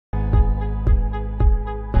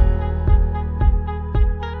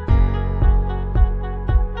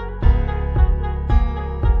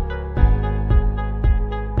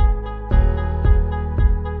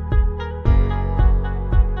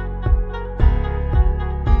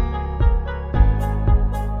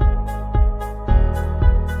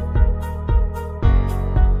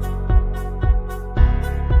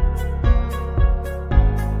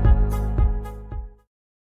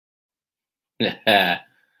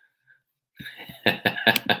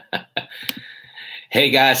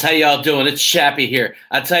Hey guys, how y'all doing? It's Chappy here.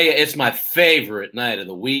 I tell you, it's my favorite night of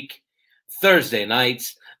the week, Thursday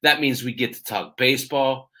nights. That means we get to talk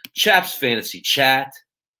baseball, Chap's Fantasy Chat,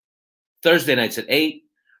 Thursday nights at 8,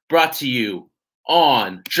 brought to you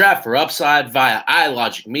on Draft for Upside via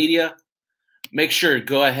iLogic Media. Make sure to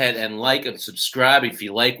go ahead and like and subscribe if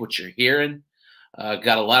you like what you're hearing.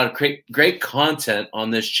 Got a lot of great content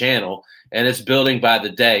on this channel, and it's building by the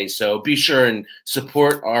day. So be sure and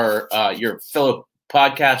support your fellow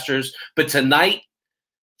podcasters. But tonight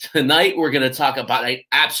we're going to talk about an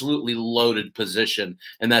absolutely loaded position,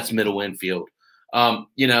 and that's middle infield.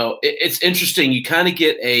 It's interesting. You kind of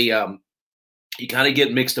get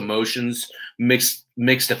mixed emotions,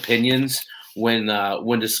 mixed opinions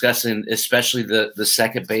when discussing, especially the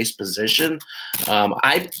second base position.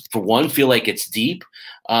 I, for one, feel like it's deep,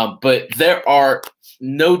 but there are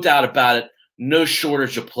no doubt about it, no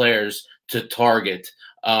shortage of players to target,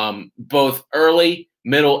 both early,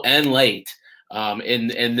 middle, and late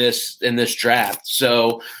in this draft.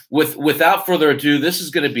 So without further ado, this is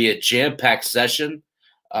going to be a jam-packed session.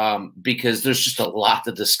 Because there's just a lot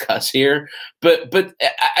to discuss here. But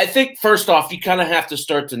I think first off, you kind of have to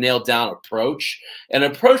start to nail down approach. And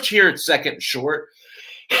approach here at second and short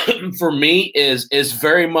for me is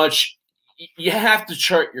very much you have to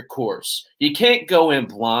chart your course. You can't go in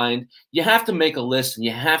blind. You have to make a list, and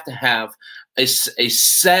you have to have a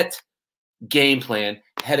set game plan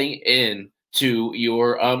heading in to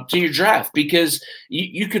your draft, because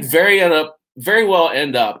you could very well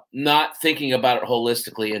end up not thinking about it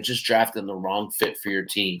holistically and just drafting the wrong fit for your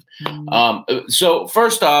team. So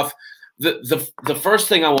first off, the first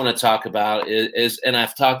thing I want to talk about is, and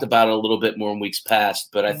I've talked about it a little bit more in weeks past,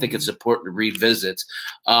 but I think it's important to revisit,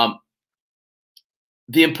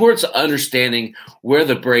 the importance of understanding where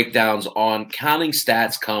the breakdowns on counting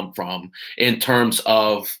stats come from in terms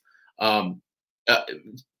of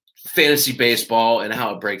fantasy baseball and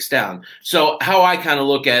how it breaks down. So how I kind of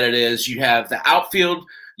look at it is you have the outfield,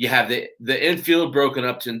 you have the infield broken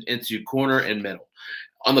up into corner and middle.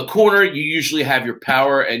 On the corner, you usually have your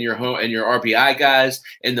power and your RBI guys.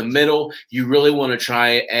 In the middle, you really want to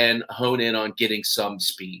try and hone in on getting some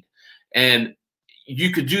speed. And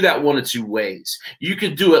you could do that one of two ways. You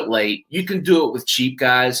could do it late. You can do it with cheap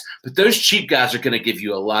guys, but those cheap guys are going to give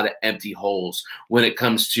you a lot of empty holes when it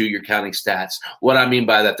comes to your counting stats. What I mean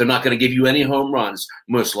by that, they're not going to give you any home runs,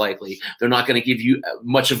 most likely. They're not going to give you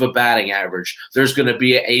much of a batting average. There's going to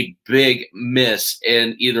be a big miss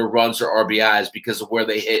in either runs or RBIs because of where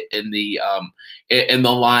they hit in the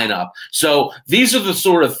lineup. So these are the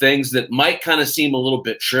sort of things that might kind of seem a little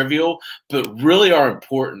bit trivial, but really are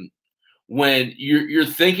important when you're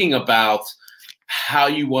thinking about how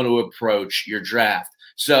you want to approach your draft.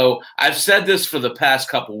 So I've said this for the past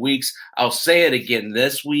couple weeks. I'll say it again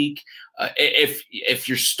this week. If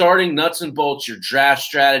you're starting nuts and bolts your draft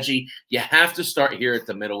strategy, you have to start here at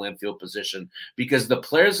the middle infield position, because the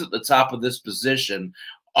players at the top of this position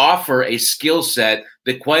offer a skill set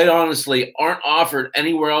that quite honestly aren't offered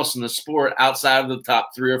anywhere else in the sport outside of the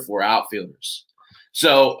top 3 or 4 outfielders.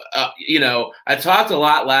 So, I talked a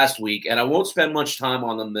lot last week, and I won't spend much time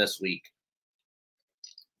on them this week.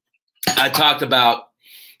 I talked about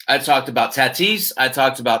Tatis, I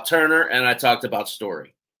talked about Turner, and I talked about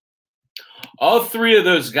Story. All 3 of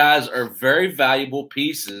those guys are very valuable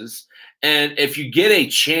pieces, and if you get a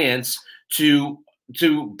chance to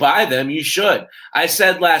buy them, you should. I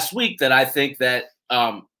said last week that I think that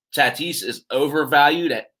Tatis is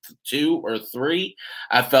overvalued at 2 or 3.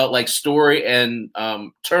 I felt like Story and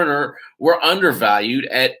Turner were undervalued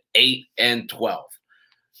at 8 and 12.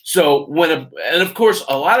 So and of course,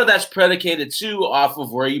 a lot of that's predicated too off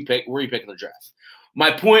of where you pick in the draft.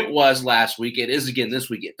 My point was last week, it is again this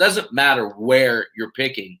week. It doesn't matter where you're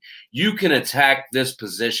picking. You can attack this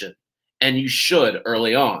position, and you should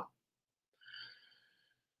early on.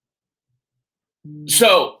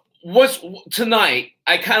 So tonight,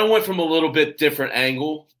 I kind of went from a little bit different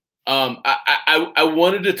angle. I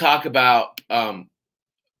wanted to talk about a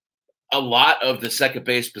lot of the second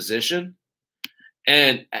base position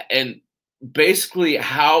and basically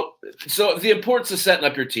the importance of setting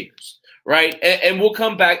up your teams, right? And we'll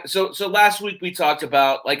come back. So last week we talked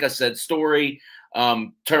about, like I said, Story,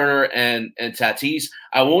 Turner, and Tatis.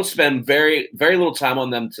 I won't spend very, very little time on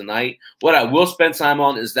them tonight. What I will spend time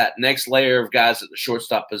on is that next layer of guys at the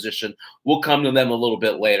shortstop position. We'll come to them a little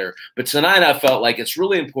bit later. But tonight I felt like it's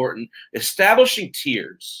really important establishing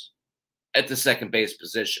tiers at the second base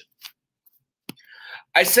position.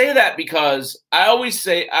 I say that because I always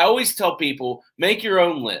tell people, make your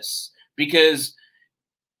own lists, because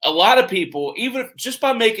a lot of people, even if, just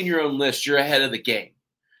by making your own list, you're ahead of the game.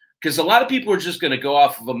 Because a lot of people are just going to go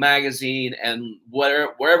off of a magazine and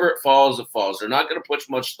wherever it falls, it falls. They're not going to put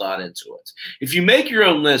much thought into it. If you make your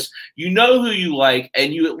own list, you know who you like,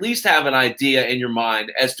 and you at least have an idea in your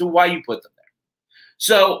mind as to why you put them there.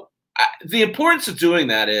 So the importance of doing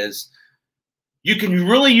that is you can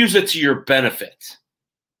really use it to your benefit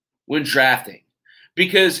when drafting.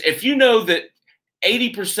 Because if you know that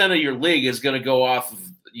 80% of your league is going to go off of,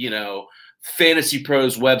 Fantasy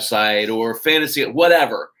Pros website or fantasy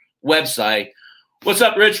whatever website. What's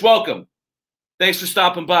up, Rich? Welcome. Thanks for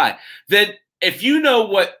stopping by. Then if you know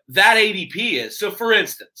what that ADP is, so for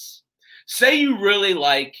instance, say you really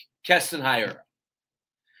like Keston Hiura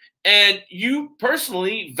and you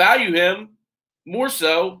personally value him more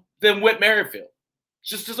so than Whit Merrifield,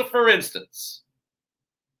 just as a for instance,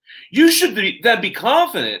 you should then be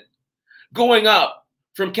confident going up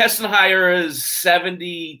from Keston Hiura's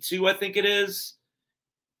 72, I think it is.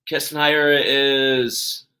 Keston Hiura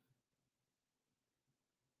is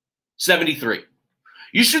 73.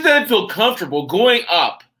 You should then feel comfortable going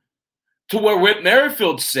up to where Whit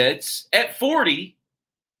Merrifield sits at 40.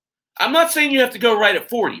 I'm not saying you have to go right at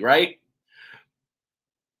 40, right?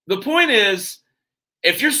 The point is,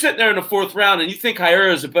 if you're sitting there in the fourth round and you think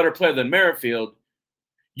Hiura is a better player than Merrifield,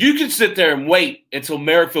 you can sit there and wait until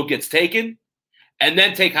Merrifield gets taken and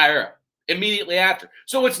then take Hiura immediately after.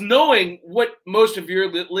 So it's knowing what most of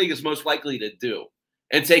your league is most likely to do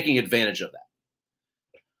and taking advantage of that.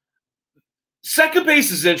 Second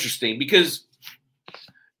base is interesting because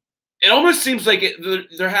it almost seems like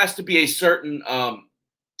there has to be a certain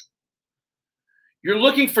you're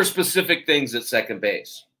looking for specific things at second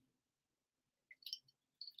base.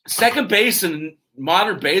 Second base in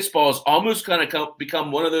modern baseball has almost kind of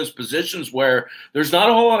become one of those positions where there's not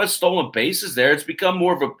a whole lot of stolen bases there. It's become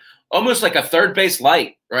more of almost like a third base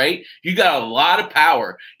light, right? You got a lot of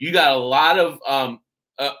power. You got a lot of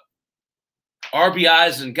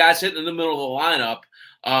RBIs and guys hitting in the middle of the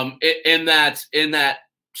lineup in that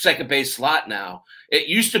second base slot now. It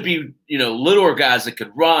used to be, littler guys that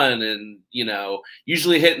could run and,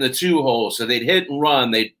 usually hit in the two hole. So they'd hit and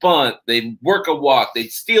run, they'd bunt, they'd work a walk, they'd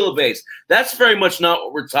steal a base. That's very much not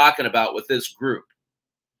what we're talking about with this group.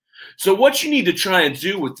 So what you need to try and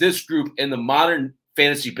do with this group in the modern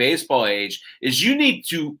fantasy baseball age is you need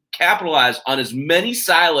to capitalize on as many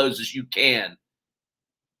silos as you can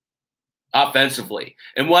offensively.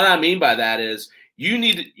 And what I mean by that is you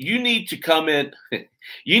need to come in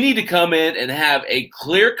and have a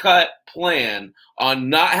clear-cut plan on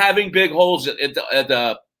not having big holes at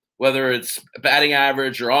the whether it's batting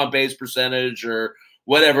average or on base percentage or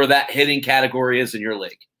whatever that hitting category is in your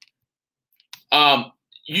league.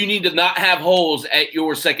 You need to not have holes at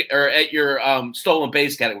your second or at your stolen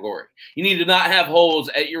base category. You need to not have holes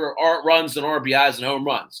at your runs and RBIs and home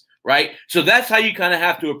runs. Right? So that's how you kind of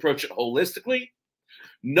have to approach it holistically.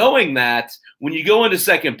 Knowing that when you go into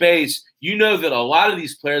second base, you know that a lot of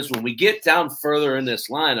these players, when we get down further in this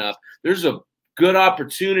lineup, there's a good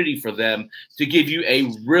opportunity for them to give you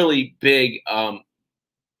a really big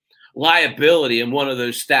liability in one of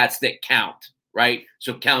those stats that count, right?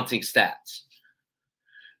 So counting stats.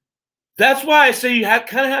 That's why I say you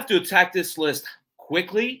kind of have to attack this list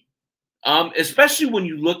quickly, especially when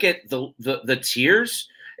you look at the tiers.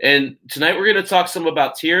 And tonight we're going to talk some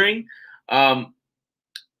about tiering.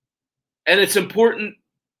 And it's important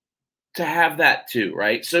to have that too,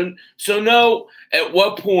 right? So know at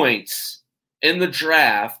what points in the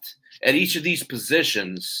draft at each of these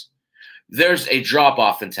positions there's a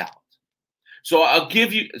drop-off in talent. So I've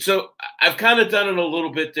kind of done it a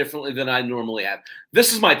little bit differently than I normally have.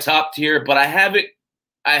 This is my top tier, but I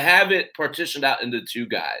have it partitioned out into two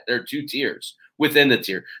guys. There are two tiers within the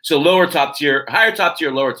tier. So lower top tier, higher top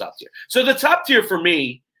tier, lower top tier. So the top tier for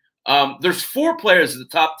me, there's four players at the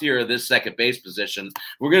top tier of this second base position.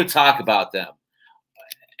 We're going to talk about them.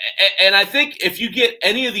 And I think if you get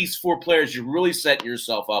any of these four players, you're really setting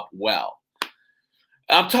yourself up well.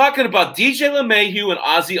 I'm talking about DJ LeMahieu and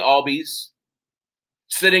Ozzie Albies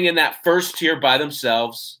sitting in that first tier by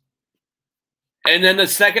themselves. And then the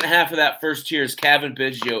second half of that first tier is Kevin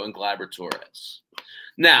Biggio and Gleyber Torres.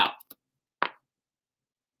 Now,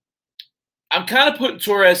 I'm kind of putting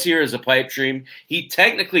Torres here as a pipe dream. He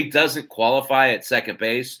technically doesn't qualify at second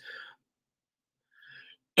base,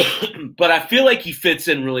 but I feel like he fits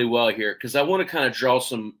in really well here because I want to kind of draw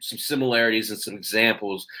some similarities and some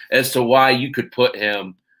examples as to why you could put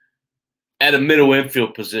him at a middle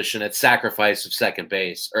infield position at sacrifice of second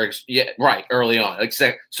base, early on.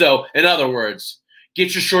 So, in other words,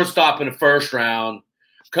 get your shortstop in the first round,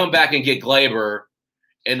 come back and get Gleyber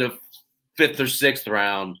in the fifth or sixth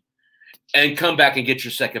round and come back and get your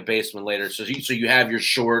second baseman later. So you have your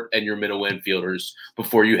short and your middle infielders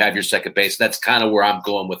before you have your second base. That's kind of where I'm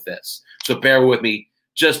going with this. So bear with me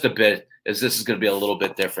just a bit, as this is going to be a little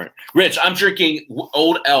bit different. Rich, I'm drinking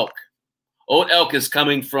Old Elk. Old Elk is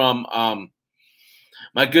coming from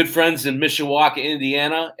my good friends in Mishawaka,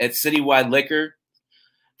 Indiana at Citywide Liquor.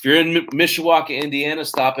 If you're in Mishawaka, Indiana,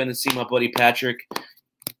 stop in and see my buddy Patrick.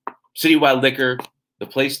 Citywide Liquor, the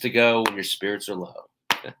place to go when your spirits are low.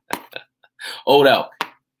 Old Elk.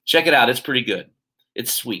 Check it out. It's pretty good.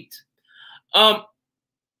 It's sweet.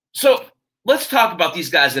 So let's talk about these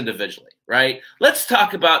guys individually, right? Let's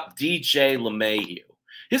talk about DJ LeMahieu.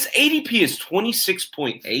 His ADP is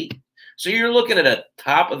 26.8. So you're looking at a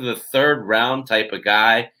top of the third round type of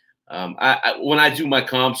guy. When I do my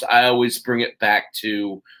comps, I always bring it back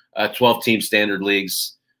to 12-team standard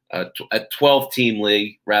leagues, a 12-team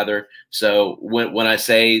league, rather. So when I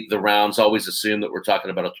say the rounds, always assume that we're talking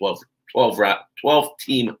about a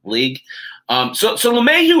 12-team league. So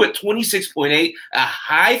LeMahieu at 26.8, a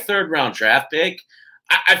high third-round draft pick.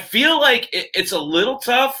 I feel like it's a little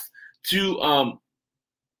tough to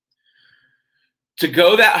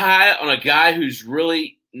go that high on a guy who's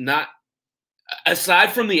really not,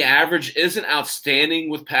 aside from the average, isn't outstanding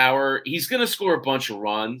with power. He's going to score a bunch of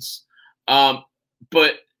runs.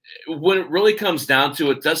 But when it really comes down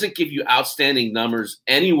to it, doesn't give you outstanding numbers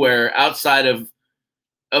anywhere outside of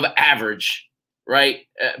average, right?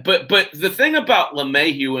 But the thing about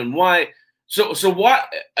LeMahieu and why – so what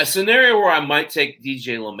a scenario where I might take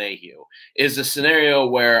DJ LeMahieu is a scenario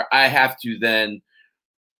where I have to then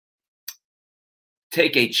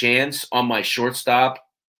take a chance on my shortstop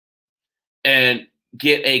and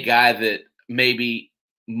get a guy that maybe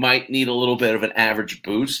might need a little bit of an average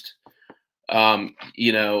boost. And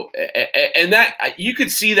that you could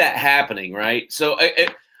see that happening, right? So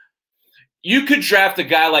you could draft a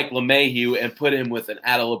guy like LeMahieu and put him with an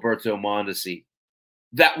Adalberto Mondesi.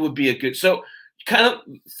 That would be a good – so kind of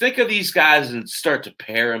think of these guys and start to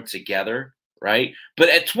pair them together, right? But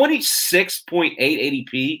at 26.8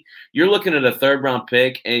 ADP, you're looking at a third-round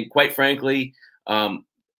pick, and quite frankly,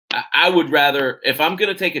 I would rather – if I'm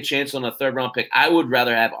going to take a chance on a third-round pick, I would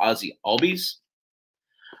rather have Ozzie Albies.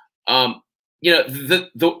 I'll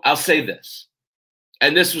say this,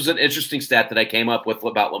 and this was an interesting stat that I came up with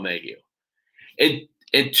about LeMahieu. In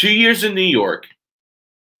 2 years in New York,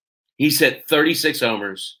 he's hit 36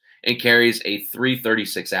 homers and carries a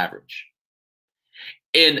 .336 average.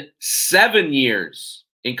 In 7 years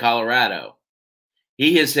in Colorado,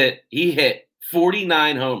 he hit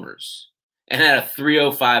 49 homers and had a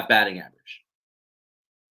 .305 batting average.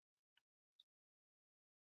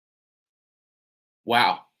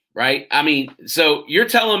 Wow, right? I mean, so you're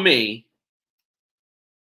telling me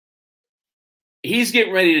he's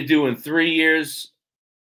getting ready to do in 3 years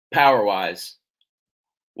power-wise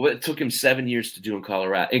what it took him 7 years to do in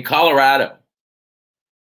Colorado.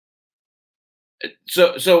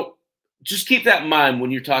 So just keep that in mind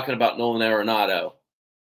when you're talking about Nolan Arenado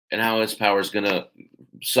and how his power is going to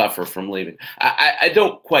suffer from leaving. I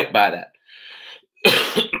don't quite buy that.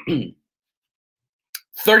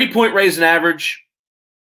 30-point raise in average.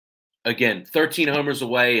 Again, 13 homers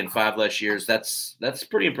away in 5 less years. That's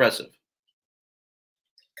pretty impressive.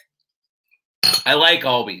 I like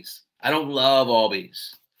Albies. I don't love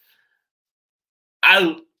Albies. I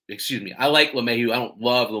like LeMahieu. I don't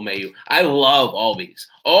love LeMahieu. I love Albies.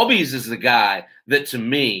 Albies is the guy that, to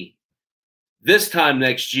me, this time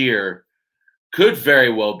next year could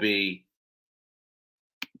very well be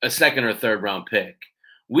a second or third round pick.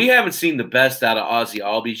 We haven't seen the best out of Ozzie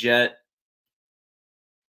Albies yet.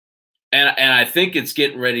 And I think it's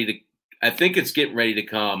getting ready to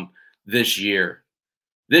come this year.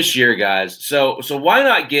 This year, guys. So why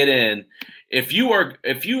not get in if you are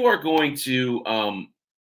going to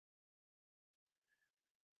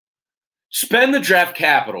spend the draft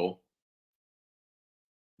capital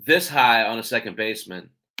this high on a second baseman,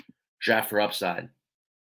 draft for upside.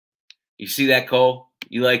 You see that, Cole?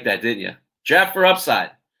 You like that, didn't you? Draft for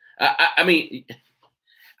upside. I mean,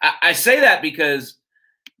 I say that because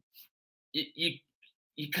you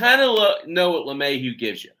kind of know what LeMahieu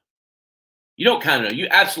gives you. You don't kind of know. You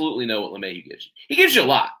absolutely know what LeMahieu gives you. He gives you a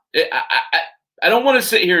lot. I don't want to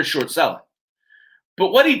sit here and short sell it.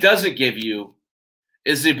 But what he doesn't give you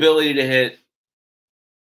is the ability to hit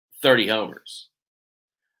 30 homers.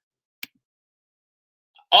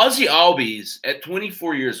 Ozzie Albies, at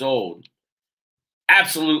 24 years old,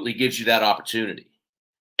 absolutely gives you that opportunity.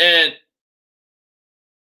 And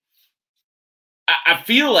I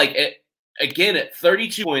feel like, again, at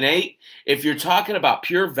 32.8, if you're talking about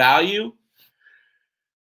pure value,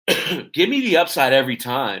 give me the upside every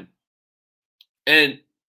time and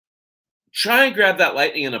try and grab that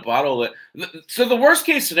lightning in a bottle. So the worst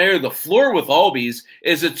case scenario, the floor with Albies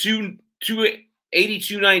is a 280,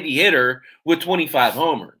 290 hitter with 25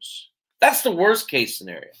 homers. That's the worst case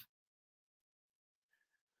scenario.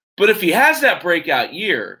 But if he has that breakout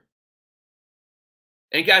year,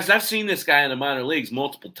 and guys, I've seen this guy in the minor leagues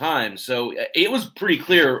multiple times, so it was pretty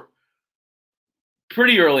clear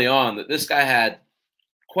pretty early on that this guy had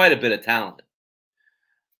quite a bit of talent.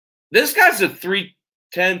 This guy's a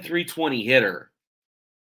 310, 320 hitter.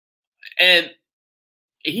 And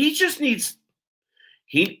he just needs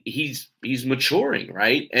he's maturing,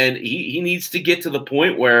 right? And he needs to get to the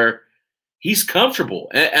point where he's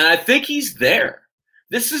comfortable. And I think he's there.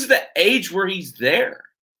 This is the age where he's there.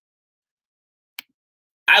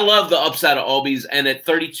 I love the upside of Albies, and at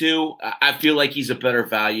 32, I feel like he's a better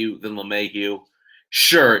value than LeMahieu.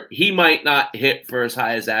 Sure, he might not hit for as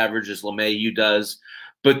high as average as LeMahieu does,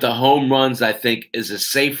 but the home runs, I think, is a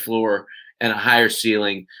safe floor and a higher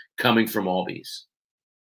ceiling coming from Albies.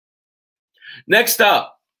 Next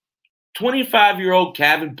up, 25-year-old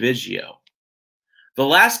Cavan Biggio, the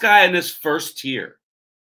last guy in this first tier.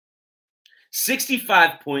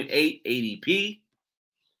 65.8 ADP.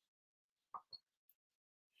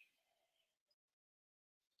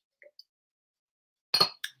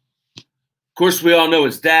 Of course, we all know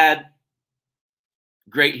his dad,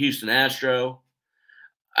 great Houston Astro.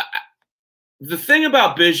 The thing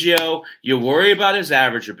about Biggio, you worry about his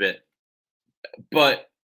average a bit. But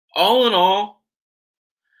all in all,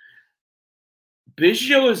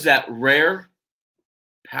 Biggio is that rare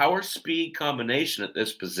power-speed combination at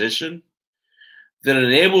this position that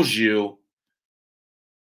enables you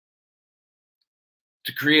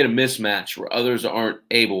to create a mismatch where others aren't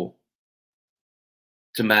able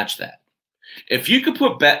to match that. If you could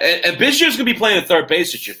put and Biggio's going to be playing at third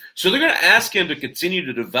base this year, so they're going to ask him to continue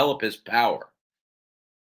to develop his power.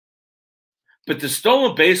 But the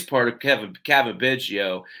stolen base part of Cavan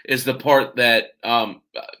Biggio is the part that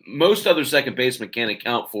most other second basemen can't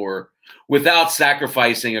account for without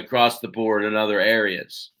sacrificing across the board in other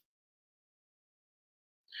areas.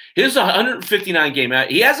 His 159 game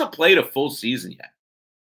out. He hasn't played a full season yet.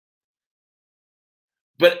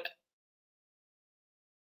 But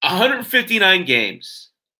 159 games.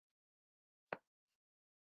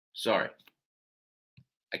 Sorry.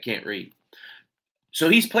 I can't read. So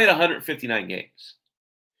he's played 159 games.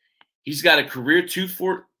 He's got a career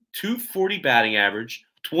 240 batting average,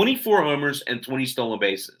 24 homers, and 20 stolen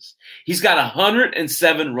bases. He's got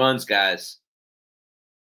 107 runs, guys.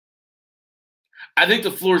 I think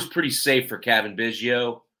the floor is pretty safe for Cavan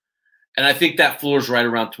Biggio, and I think that floor is right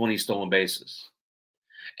around 20 stolen bases.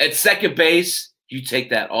 At second base, you take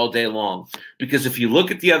that all day long, because if you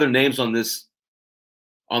look at the other names on this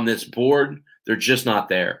board, they're just not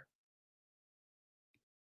there.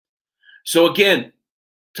 So again,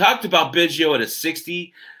 talked about Biggio at a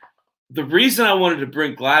 60. The reason I wanted to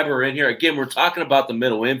bring Gleyber in here, again, we're talking about the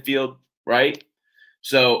middle infield, right?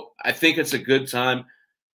 So I think it's a good time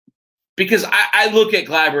because I look at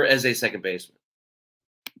Gleyber as a second baseman.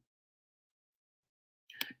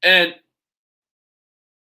 And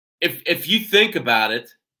if you think about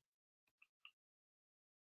it,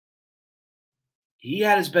 he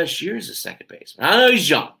had his best year as a second baseman. I know he's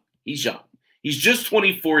young. He's young. He's just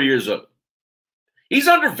 24 years old. He's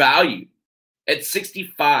undervalued at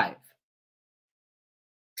 65.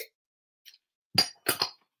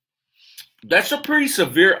 That's a pretty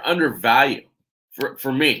severe undervalue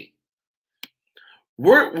for me.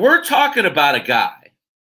 We're talking about a guy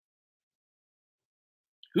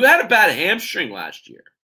who had a bad hamstring last year.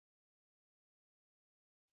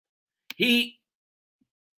 He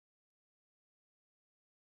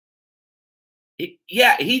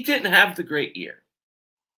didn't have the great year.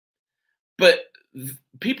 But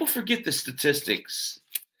people forget the statistics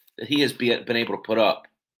that he has been able to put up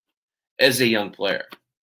as a young player.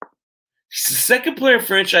 He's the second player in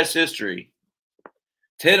franchise history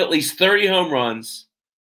to hit at least 30 home runs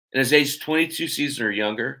in his age 22 season or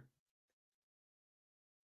younger.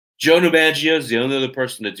 Joe DiMaggio is the only other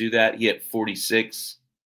person to do that. He hit 46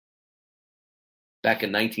 back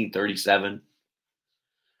in 1937.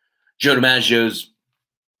 Joe DiMaggio's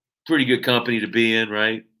pretty good company to be in,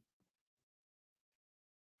 right?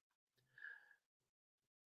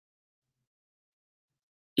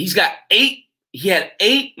 He had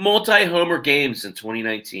 8 multi-homer games in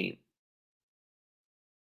 2019.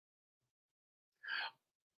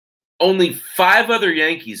 Only 5 other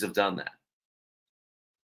Yankees have done that.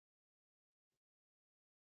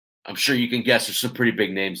 I'm sure you can guess there's some pretty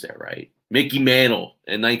big names there, right? Mickey Mantle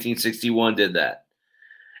in 1961 did that.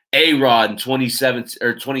 A-Rod in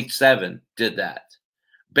 27 did that.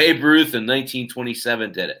 Babe Ruth in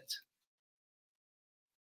 1927 did it.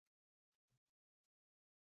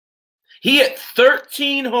 He hit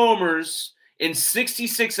 13 homers in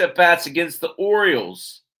 66 at-bats against the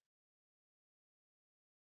Orioles.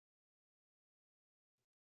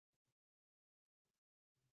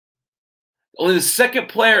 Only the second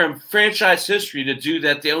player in franchise history to do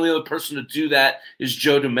that. The only other person to do that is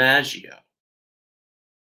Joe DiMaggio.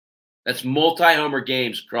 That's multi-homer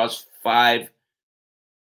games across five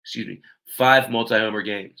multi-homer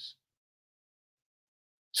games.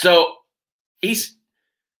 So he's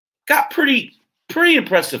got pretty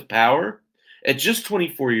impressive power at just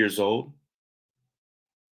 24 years old.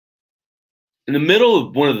 In the middle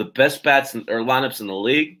of one of the best bats or lineups in the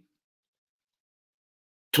league.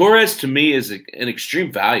 Torres, to me, is an extreme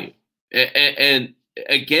value. And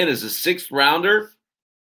again, as a sixth rounder,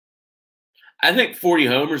 I think 40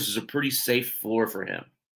 homers is a pretty safe floor for him.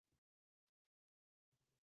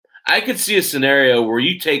 I could see a scenario where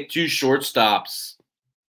you take two shortstops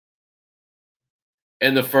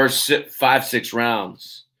in the first 5-6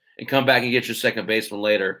 rounds and come back and get your second baseman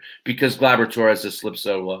later because Gleyber Torres has slipped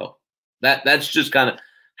so low. That's just kind of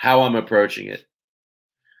how I'm approaching it.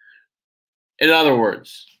 In other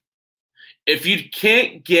words, if you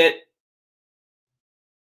can't get,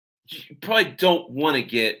 you probably don't want to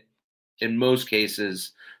get, in most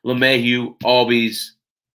cases, LeMahieu, Albies,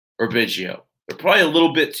 or Biggio. They're probably a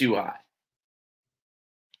little bit too high.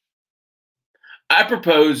 I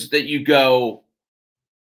propose that you go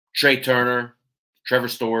Trey Turner, Trevor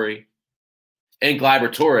Story, and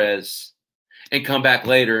Gleyber Torres and come back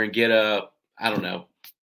later and get I don't know,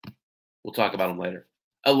 we'll talk about him later,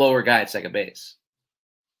 a lower guy at second base.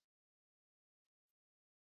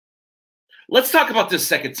 Let's talk about this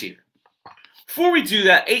second tier. Before we do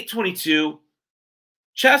that, 822,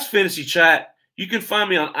 Chap's Fantasy Chat. You can find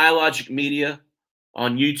me on iLogic Media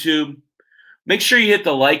on YouTube. Make sure you hit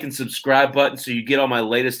the like and subscribe button so you get all my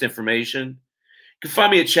latest information. You can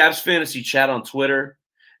find me at Chap's Fantasy Chat on Twitter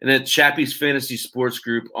and at Chappie's Fantasy Sports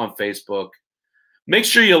Group on Facebook. Make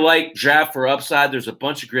sure you like Draft for Upside. There's a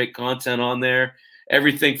bunch of great content on there.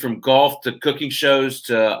 Everything from golf to cooking shows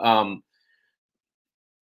to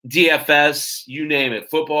DFS, you name it.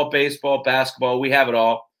 Football, baseball, basketball, we have it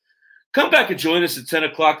all. Come back and join us at 10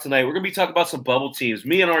 o'clock tonight. We're going to be talking about some bubble teams.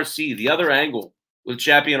 Me and RC, the other angle with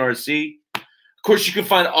Chappie and RC. Of course, you can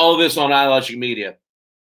find all of this on iLogic Media.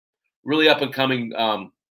 Really up-and-coming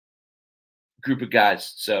group of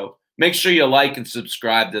guys. So make sure you like and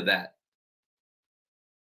subscribe to that.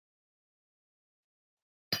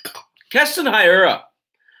 Keston Hiura.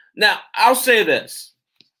 Now, I'll say this.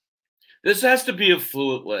 This has to be a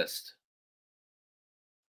fluid list.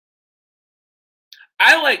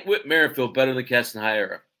 I like Whit Merrifield better than Keston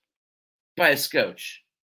Hiura by a scotch.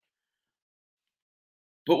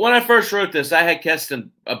 But when I first wrote this, I had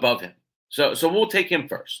Keston above him. So we'll take him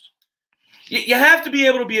first. You have to be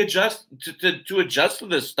able to be adjust to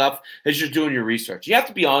this stuff as you're doing your research. You have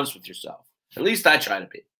to be honest with yourself. At least I try to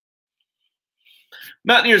be.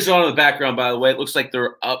 Mountaineers on in the background, by the way. It looks like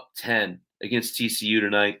they're up 10 against TCU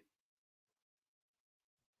tonight.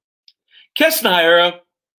 Keston Hiura,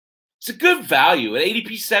 it's a good value at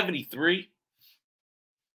ADP 73.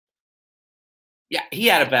 Yeah, he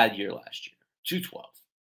had a bad year last year, 212.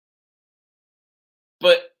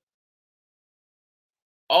 But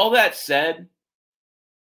all that said,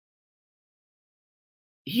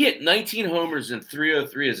 he hit 19 homers and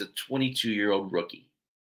 303 as a 22-year-old rookie.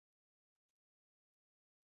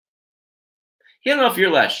 He had an off year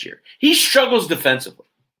last year. He struggles defensively.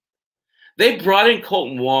 They brought in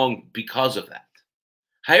Colton Wong because of that.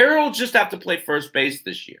 Hiura will just have to play first base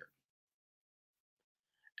this year.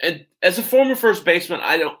 And as a former first baseman,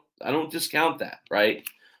 I don't discount that, right?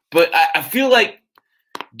 But I feel like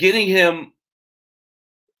getting him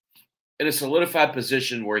in a solidified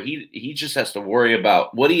position where he just has to worry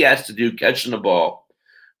about what he has to do catching the ball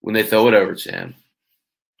when they throw it over to him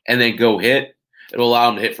and then go hit. It'll allow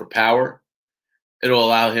him to hit for power. It'll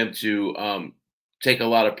allow him to take a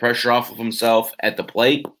lot of pressure off of himself at the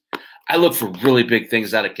plate. I look for really big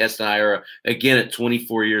things out of Keston Hiura. Again, at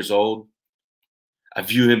 24 years old, I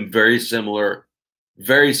view him very similar to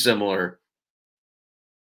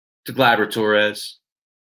Gleyber Torres.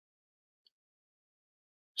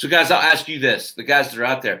 So, guys, I'll ask you this, the guys that are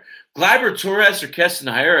out there. Gleyber Torres or Keston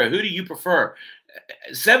Hiura, who do you prefer?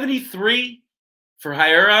 73 for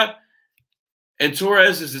Hiura, and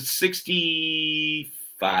Torres is at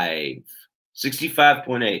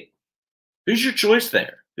 65.8. Who's your choice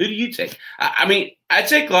there? Who do you take? I mean, I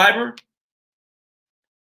take Gleyber,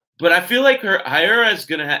 But I feel like Hira is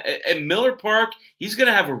going to have – at Miller Park, he's going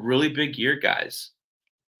to have a really big year, guys.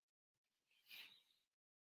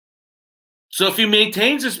 So if he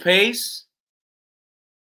maintains his pace –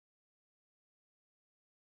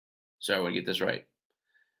 sorry, I want to get this right.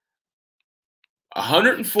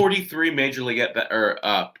 143 Major League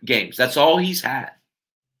games. That's all he's had.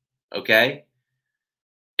 Okay?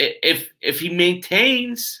 If he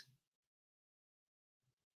maintains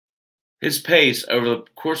his pace over the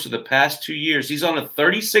course of the past 2 years, he's on a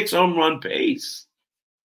 36 home run pace.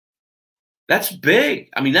 That's big.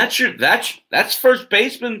 I mean, that's first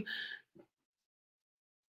baseman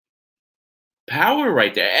power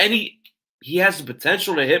right there. And he has the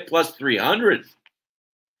potential to hit plus 300.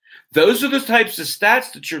 Those are the types of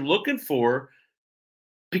stats that you're looking for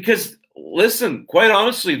because, listen, quite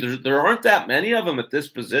honestly, there aren't that many of them at this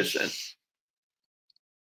position.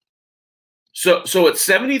 So at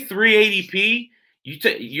 73 ADP,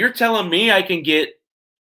 you're telling me I can get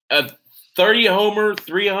a 30-homer,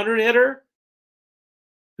 300 hitter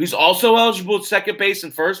who's also eligible at second base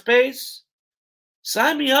and first base?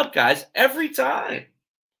 Sign me up, guys, every time.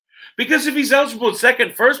 Because if he's eligible at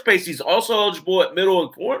second, first base, he's also eligible at middle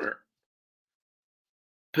and corner.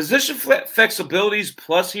 Position flexibility's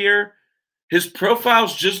plus here. His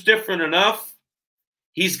profile's just different enough.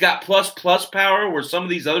 He's got plus power where some of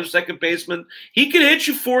these other second basemen, he can hit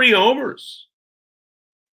you 40 homers.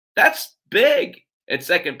 That's big at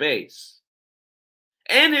second base.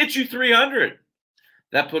 And hit you 300.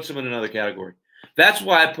 That puts him in another category. That's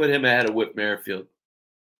why I put him ahead of Whit Merrifield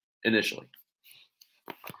initially.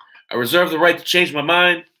 I reserve the right to change my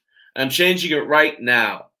mind. I'm changing it right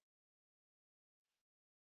now.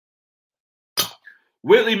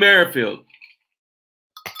 Whitley Merrifield,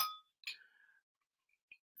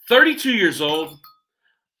 32 years old,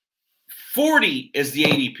 40 is the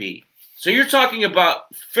ADP. So you're talking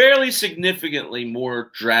about fairly significantly more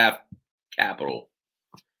draft capital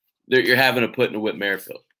that you're having to put into Whit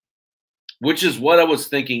Merrifield, which is what I was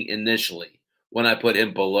thinking initially when I put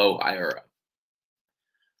him below Hira.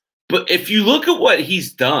 But if you look at what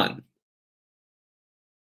he's done,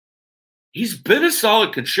 he's been a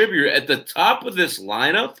solid contributor at the top of this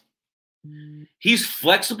lineup. He's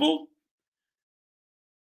flexible.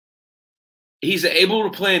 He's able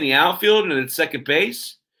to play in the outfield and at second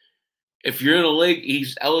base. If you're in a league,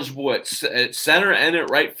 he's eligible at center and at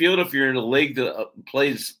right field. If you're in a league that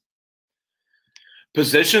plays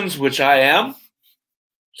positions, which I am,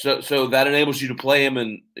 so that enables you to play him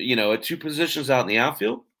in, at two positions out in the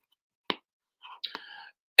outfield.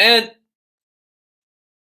 And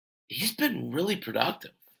he's been really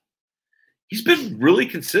productive. He's been really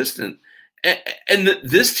consistent. And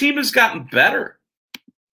this team has gotten better,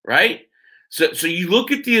 right? So you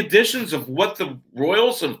look at the additions of what the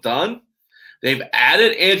Royals have done. They've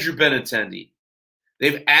added Andrew Benintendi.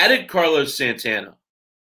 They've added Carlos Santana.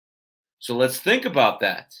 So let's think about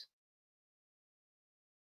that.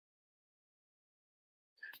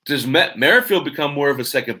 Does Merrifield become more of a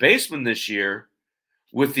second baseman this year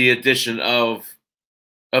with the addition of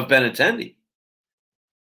Benintendi?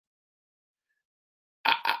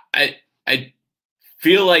 I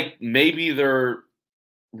feel like maybe they're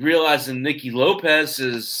realizing Nicky Lopez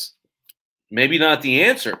is maybe not the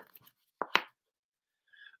answer.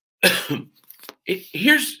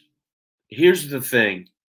 Here's the thing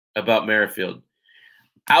about Merrifield.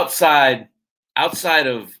 Outside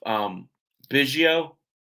of Biggio,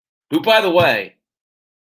 who, by the way,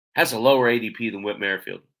 has a lower ADP than Whit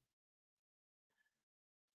Merrifield.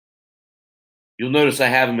 You'll notice I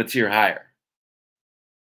have him a tier higher.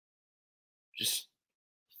 Just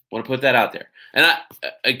want to put that out there. And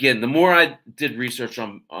again, the more I did research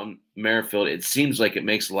on Merrifield, it seems like it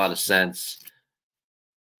makes a lot of sense.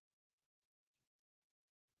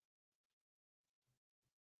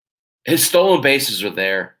 His stolen bases are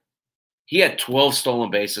there. He had 12 stolen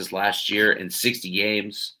bases last year in 60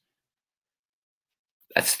 games.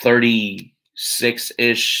 That's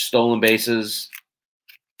 36-ish stolen bases.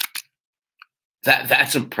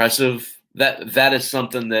 That's impressive. That is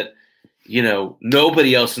something that,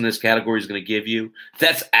 nobody else in this category is going to give you.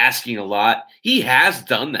 That's asking a lot. He has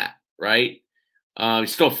done that, right? He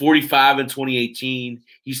stole 45 in 2018.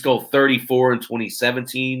 He stole 34 in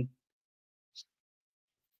 2017.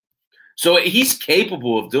 So he's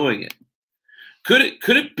capable of doing it. Could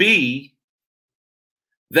it be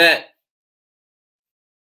that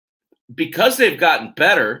because they've gotten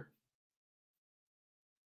better,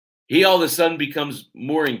 he all of a sudden becomes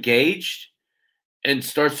more engaged and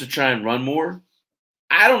starts to try and run more?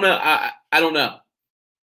 I don't know. I don't know.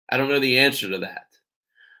 I don't know the answer to that.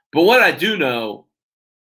 But what I do know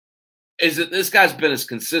is that this guy's been as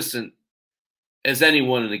consistent as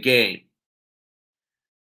anyone in the game.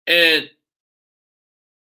 And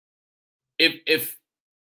if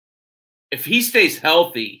he stays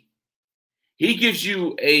healthy, he gives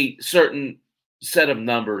you a certain set of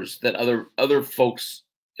numbers that other folks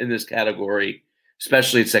in this category,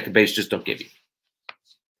 especially at second base, just don't give you.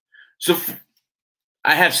 So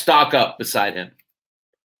I have stock up beside him,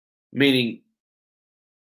 meaning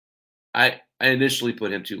I initially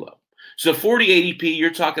put him too low. So 40 ADP, you're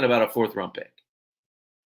talking about a fourth-round pick.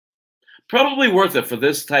 Probably worth it for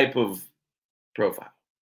this type of profile.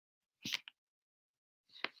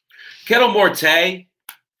 Ketel Marte,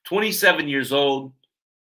 27 years old.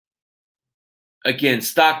 Again,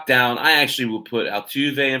 stock down. I actually will put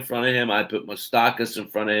Altuve in front of him. I put Moustakas in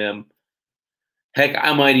front of him. Heck,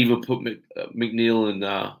 I might even put McNeil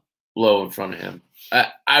and Lowe in front of him.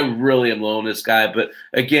 I really am low on this guy. But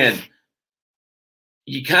again,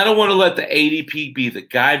 you kind of want to let the ADP be the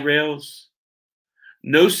guide rails.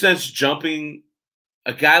 No sense jumping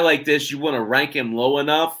a guy like this. You want to rank him low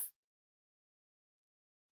enough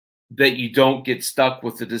that you don't get stuck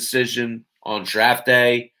with the decision on draft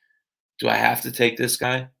day. Do I have to take this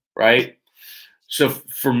guy? Right? So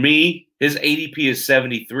for me, his ADP is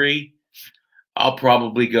 73. I'll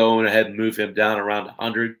probably go ahead and move him down around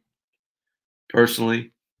 100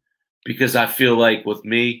 personally, because I feel like with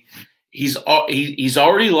me, he's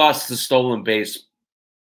already lost the stolen base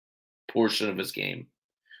portion of his game.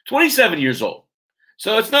 27 years old.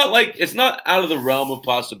 So it's not out of the realm of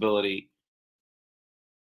possibility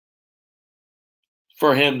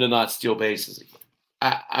for him to not steal bases again.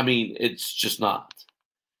 I mean, it's just not.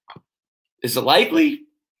 Is it likely?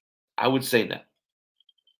 I would say no.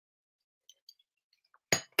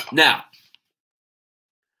 Now,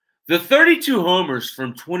 the 32 homers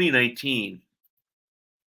from 2019,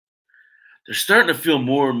 they're starting to feel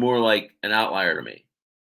more and more like an outlier to me,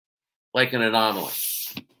 like an anomaly,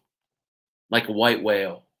 like a white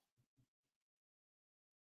whale.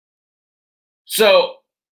 So,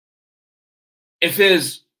 if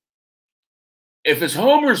his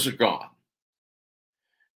homers are gone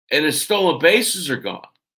and his stolen bases are gone,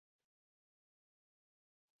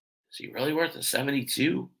 is he really worth a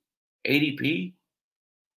 72 ADP?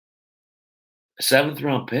 A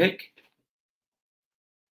seventh-round pick?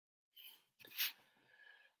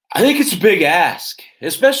 I think it's a big ask,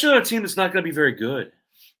 especially on a team that's not going to be very good.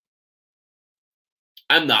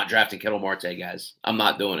 I'm not drafting Ketel Marte, guys. I'm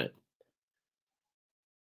not doing it.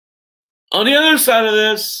 On the other side of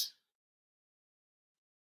this,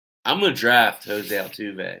 I'm going to draft Jose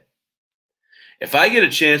Altuve. If I get a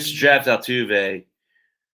chance to draft Altuve,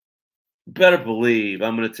 better believe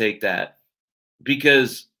I'm going to take that.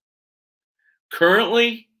 Because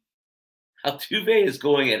currently, Altuve is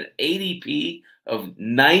going at an ADP of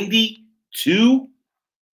 92.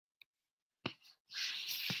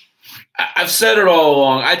 I've said it all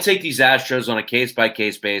along. I take these Astros on a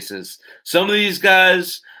case-by-case basis. Some of these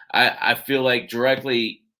guys, I feel like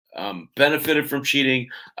directly benefited from cheating.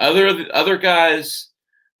 Other guys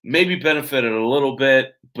maybe benefited a little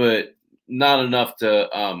bit, but not enough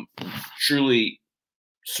to truly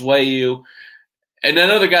sway you. And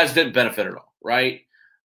then other guys didn't benefit at all, right?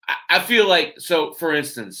 I feel like, so for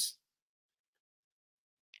instance,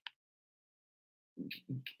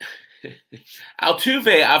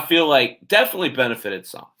 Altuve, I feel like definitely benefited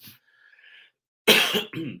some.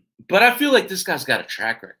 But I feel like this guy's got a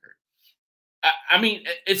track record. I mean,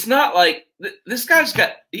 it's not like this guy's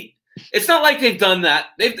got. It's not like they've done that.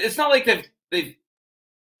 It's not like they've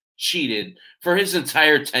cheated for his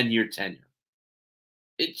entire 10-year tenure.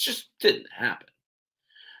 It just didn't happen.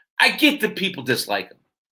 I get that people dislike him.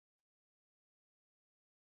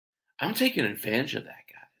 I'm taking advantage of that,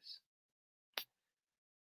 guys.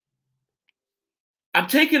 I'm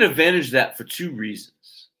taking advantage of that for two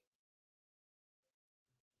reasons.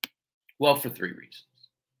 Well, for three reasons.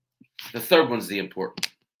 The third one's the important.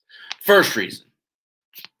 First reason.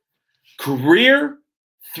 Career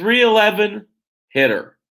 311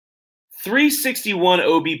 hitter. 361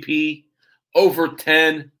 OBP over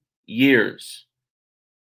 10 years.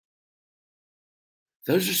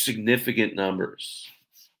 Those are significant numbers.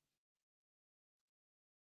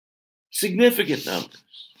 Significant numbers.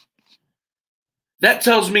 That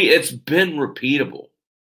tells me it's been repeatable.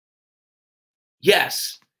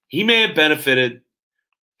 Yes, he may have benefited.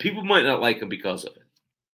 People might not like him because of it.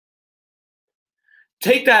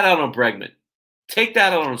 Take that out on Bregman. Take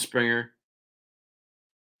that out on Springer.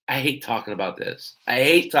 I hate talking about this. I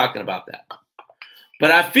hate talking about that. But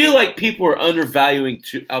I feel like people are undervaluing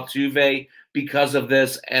Altuve because of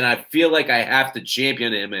this, and I feel like I have to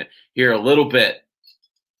champion him here a little bit.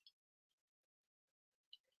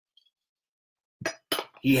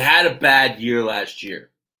 He had a bad year last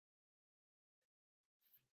year.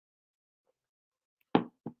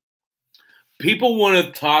 People want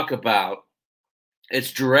to talk about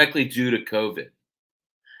it's directly due to COVID.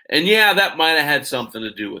 And yeah, that might have had something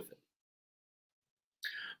to do with it.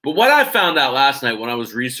 But what I found out last night when I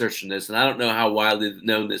was researching this, and I don't know how widely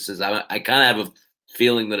known this is, I kind of have a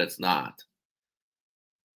feeling that it's not.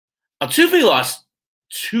 Altuve lost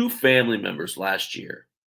 2 family members last year.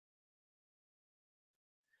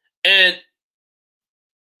 And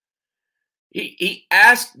he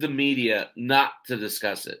asked the media not to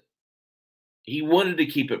discuss it. He wanted to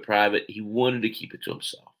keep it private. He wanted to keep it to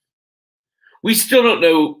himself. We still don't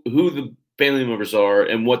know who the family members are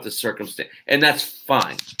and what the circumstance, and that's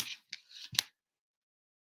fine.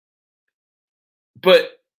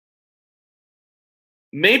 But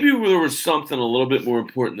maybe there was something a little bit more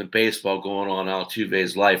important than baseball going on in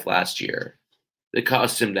Altuve's life last year that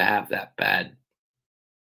caused him to have that bad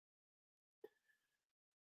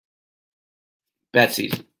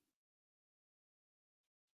season.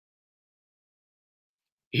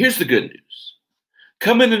 Here's the good news.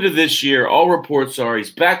 Coming into this year, all reports are he's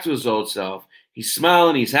back to his old self. He's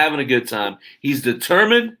smiling. He's having a good time. He's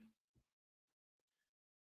determined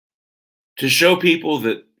to show people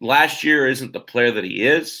that last year isn't the player that he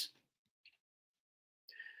is.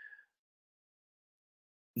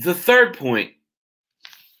 The third point,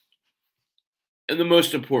 and the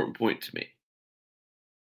most important point to me,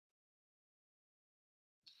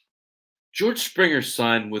 George Springer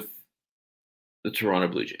signed with the Toronto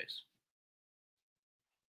Blue Jays.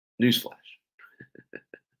 Newsflash.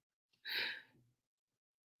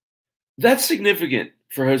 That's significant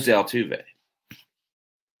for Jose Altuve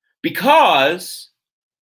because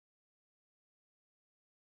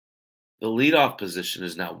the leadoff position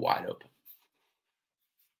is now wide open.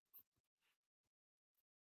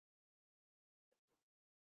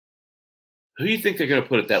 Who do you think they're going to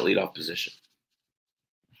put at that leadoff position?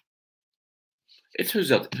 It's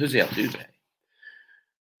Jose Altuve.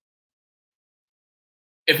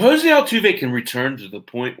 If Jose Altuve can return to the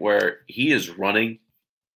point where he is running,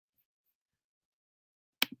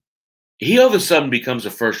 he all of a sudden becomes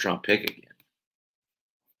a first-round pick again.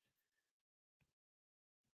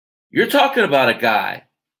 You're talking about a guy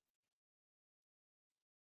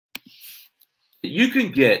that you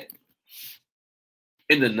can get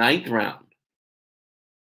in the 9th round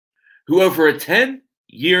who over a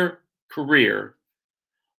 10-year career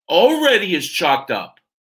already is chalked up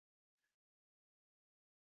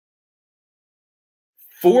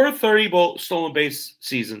 4 30 stolen base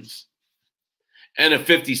seasons and a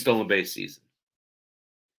 50 stolen base season.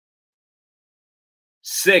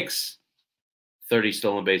 6 30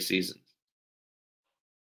 stolen base seasons.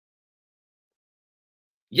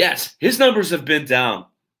 Yes, his numbers have been down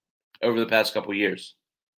over the past couple years.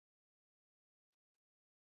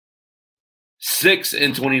 6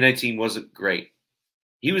 in 2019 wasn't great.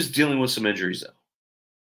 He was dealing with some injuries, though.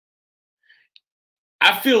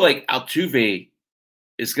 I feel like Altuve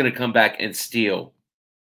is going to come back and steal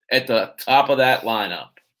at the top of that lineup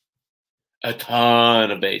a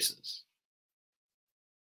ton of bases.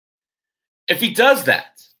 If he does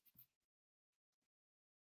that,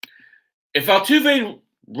 if Altuve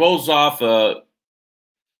rolls off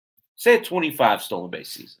say a 25 stolen base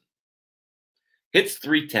season, hits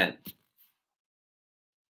 310,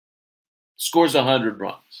 scores 100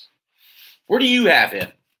 runs, where do you have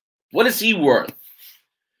him? What is he worth?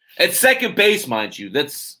 At second base, mind you,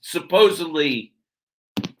 that's supposedly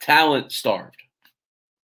talent-starved.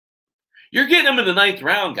 You're getting him in the 9th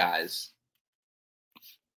round, guys.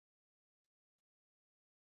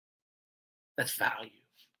 That's value.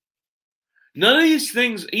 None of these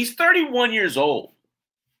things, he's 31 years old.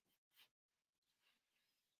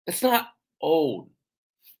 That's not old.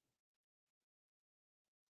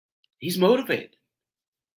 He's motivated.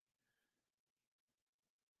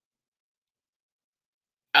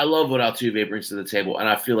 I love what Altuve brings to the table, and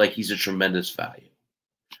I feel like he's a tremendous value.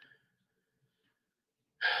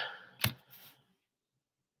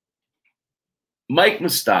 Mike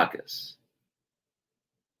Moustakas.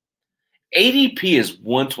 ADP is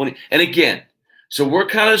 120. And again, so we're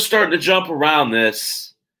kind of starting to jump around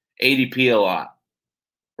this ADP a lot,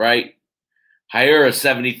 right? Higuera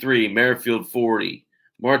 73, Merrifield 40,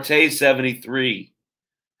 Marte 73,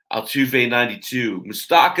 Altuve 92,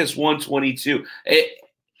 Moustakas 122.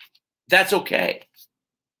 That's okay.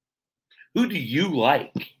 Who do you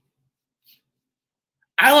like?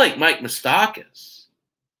 I like Mike Moustakas.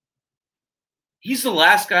 He's the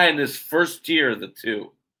last guy in this first tier of the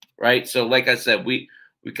two, right? So like I said, we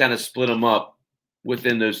kind of split them up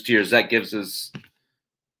within those tiers. That gives us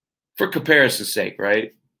for comparison's sake,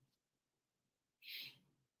 right?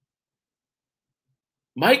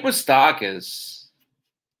 Mike Moustakas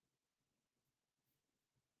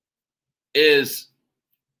is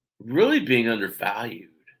really being undervalued,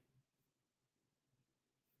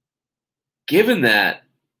 given that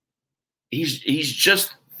he's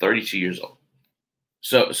just 32 years old.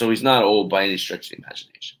 So he's not old by any stretch of the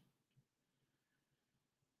imagination.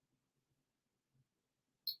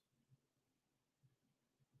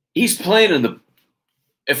 He's playing in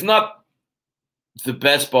if not the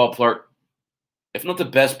best ballpark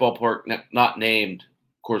not named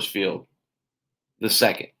Coors Field, the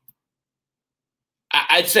second.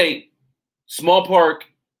 I'd say Small Park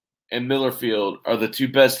and Miller Field are the two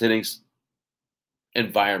best hitting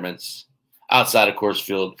environments outside of Coors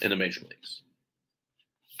Field in the major leagues.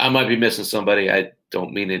 I might be missing somebody. I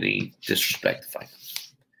don't mean any disrespect if I can.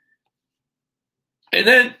 And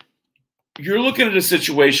then you're looking at a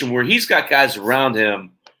situation where he's got guys around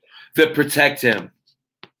him that protect him,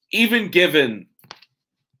 even given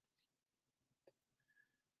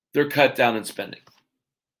they're cut down in spending.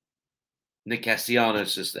 Nick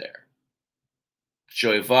Castellanos is there.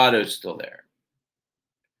 Joey Votto's still there.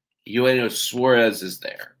 Eugenio Suarez is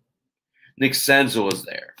there. Nick Senzel is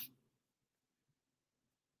there.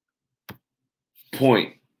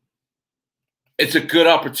 Point. It's a good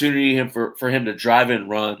opportunity for him to drive in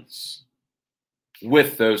runs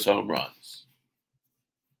with those home runs.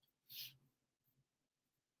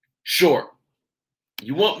 Sure,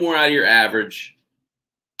 you want more out of your average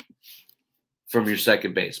from your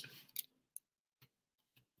second baseman.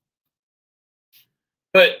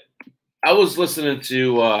 But I was listening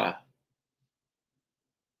to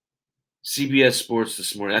CBS Sports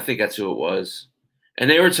this morning. I think that's who it was. And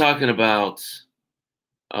they were talking about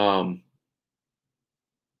who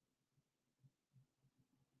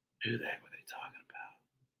the heck were they talking about?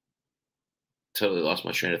 Totally lost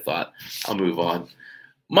my train of thought. I'll move on.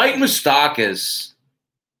 Mike Moustakas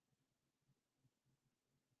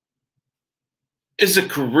is a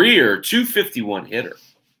career 251 hitter.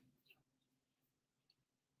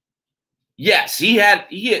 Yes, he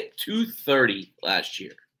hit 230 last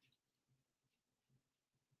year.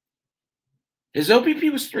 His OBP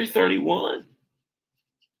was 331.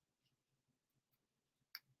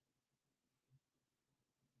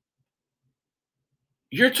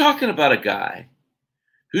 You're talking about a guy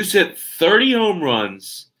who's hit 30 home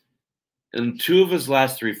runs in 2 of his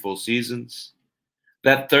last 3 full seasons.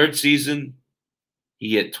 That third season,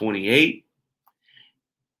 he hit 28.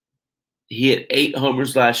 He hit 8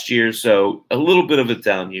 homers last year, so a little bit of a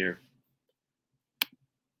down year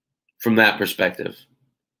from that perspective.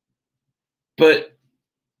 But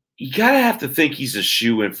you got to have to think he's a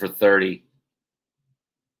shoo-in for 30,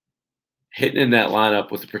 hitting in that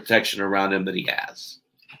lineup with the protection around him that he has.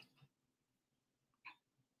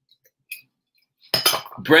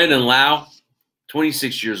 Brandon Lau,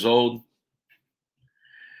 26 years old.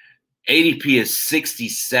 ADP is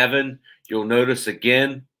 67. You'll notice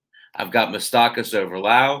again, I've got Moustakas over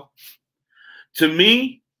Lau. To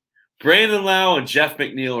me, Brandon Lau and Jeff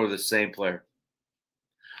McNeil are the same player.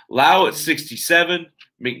 Lau at 67,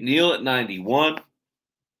 McNeil at 91.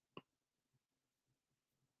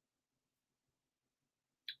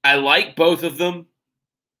 I like both of them.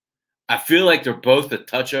 I feel like they're both a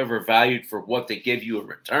touch overvalued for what they give you in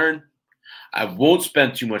return. I won't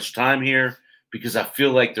spend too much time here because I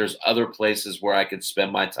feel like there's other places where I can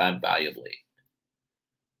spend my time valuably.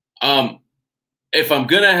 If I'm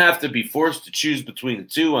going to have to be forced to choose between the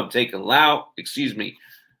two, I'm taking Lau. I'm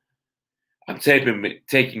taking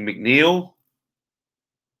McNeil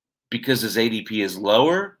because his ADP is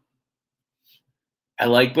lower. I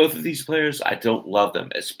like both of these players. I don't love them,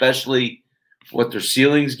 especially what their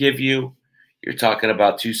ceilings give you. You're talking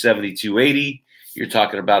about 270, 280. You're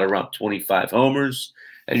talking about around 25 homers.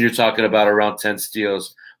 And you're talking about around 10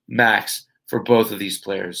 steals max for both of these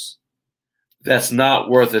players. That's not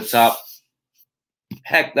worth a top.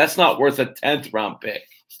 Heck, that's not worth a 10th round pick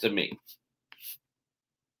to me.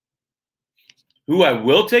 Who I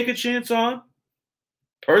will take a chance on,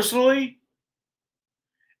 personally,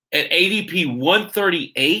 at ADP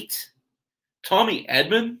 138, Tommy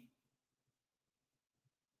Edman.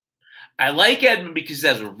 I like Edman because he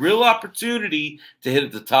has a real opportunity to hit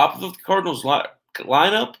at the top of the Cardinals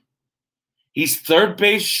lineup. He's third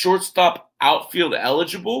base, shortstop, outfield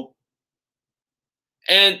eligible.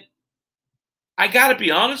 And I got to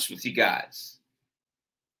be honest with you guys.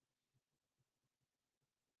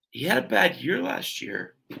 He had a bad year last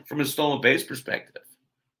year from a stolen base perspective.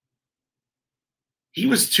 He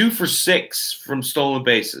was 2 for 6 from stolen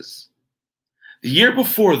bases. The year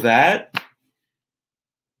before that,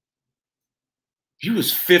 He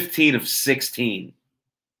was 15 of 16.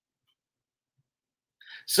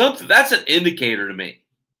 That's an indicator to me.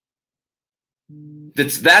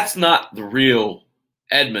 That's not the real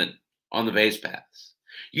Edman on the base paths.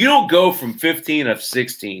 You don't go from 15 of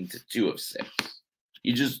 16 to 2 of 6.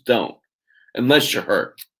 You just don't, unless you're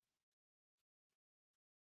hurt.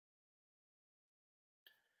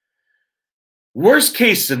 Worst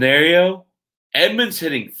case scenario, Edman's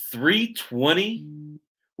hitting 320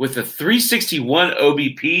 with a 361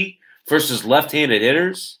 OBP versus left-handed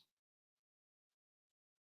hitters.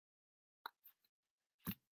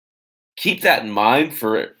 Keep that in mind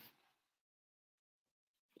for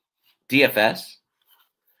DFS.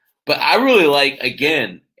 But I really like,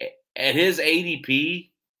 again, at his ADP,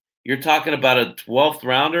 you're talking about a 12th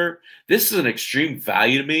rounder. This is an extreme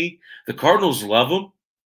value to me. The Cardinals love him.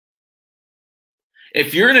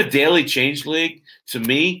 If you're in a daily change league, to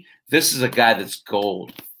me, this is a guy that's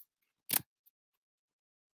gold.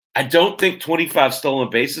 I don't think 25 stolen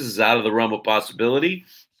bases is out of the realm of possibility.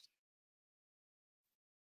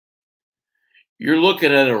 You're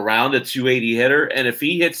looking at around a 280 hitter, and if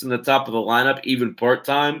he hits in the top of the lineup, even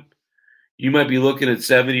part-time, you might be looking at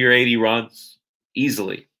 70 or 80 runs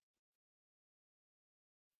easily.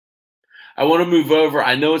 I want to move over.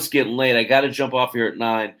 I know it's getting late. I got to jump off here at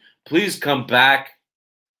 9. Please come back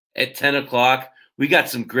at 10 o'clock. We got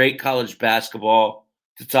some great college basketball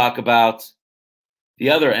to talk about. The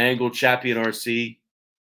other angle, Chappie and RC.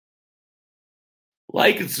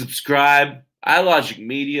 Like and subscribe. iLogic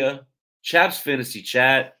Media. Chap's Fantasy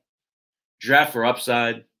Chat. Draft for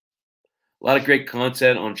Upside. A lot of great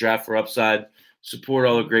content on Draft for Upside. Support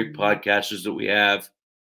all the great podcasters that we have.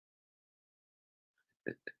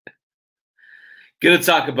 Gonna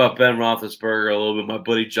talk about Ben Roethlisberger a little bit. My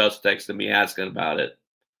buddy just texted me asking about it.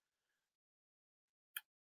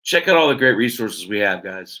 Check out all the great resources we have,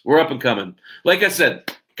 guys. We're up and coming. Like I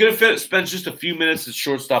said, gonna spend just a few minutes at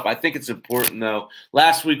shortstop. I think it's important, though.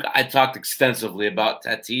 Last week, I talked extensively about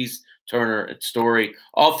Tatis, Turner, and Story.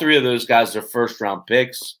 All three of those guys are first-round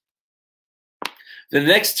picks. The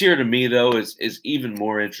next tier to me, though, is even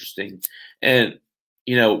more interesting. And,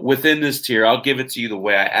 within this tier, I'll give it to you the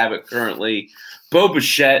way I have it currently. Bo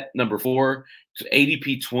Bichette, number 4,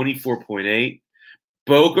 ADP 24.8.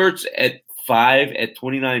 Bogaerts at 5 at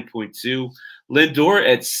 29.2. Lindor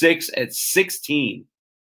at 6 at 16.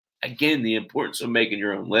 Again, the importance of making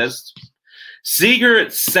your own list. Seager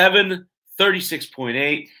at 7,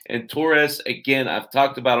 36.8. And Torres, again, I've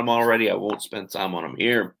talked about him already. I won't spend time on him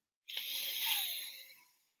here.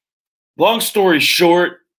 Long story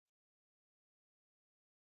short,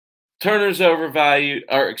 Turner's undervalued.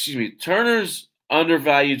 Story's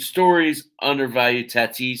undervalued.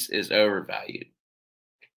 Tatis is overvalued.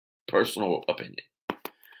 Personal opinion.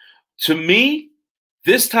 To me,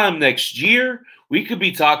 this time next year, we could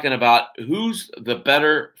be talking about who's the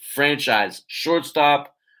better franchise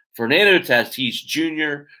shortstop, Fernando Tatis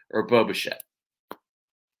Jr. or Bo Bichette.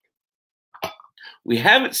 We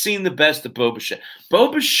haven't seen the best of Bo Bichette.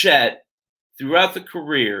 Bo Bichette, throughout the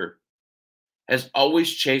career, has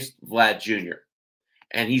always chased Vlad Jr.,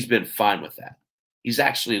 and he's been fine with that. He's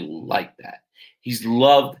actually liked that. He's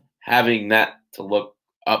loved having that to look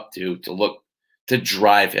up to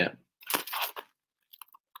drive him.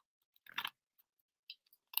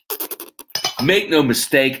 Make no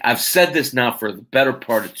mistake, I've said this now for the better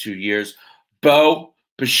part of 2 years. Bo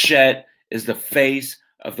Bichette is the face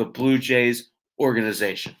of the Blue Jays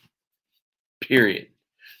organization. Period.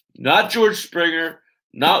 Not George Springer,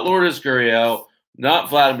 not Lourdes Gurriel, not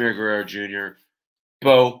Vladimir Guerrero Jr.,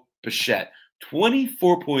 Bo Bichette.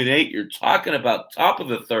 24.8, you're talking about top of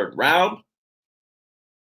the third round.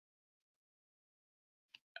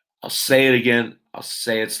 I'll say it again. I'll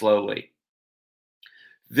say it slowly.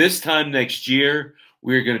 This time next year,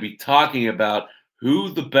 we're going to be talking about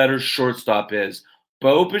who the better shortstop is,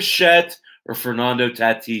 Bo Bichette or Fernando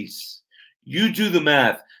Tatis. You do the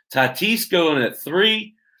math. Tatis going at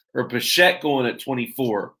 3 or Bichette going at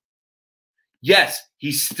 24. Yes,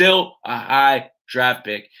 he's still a high draft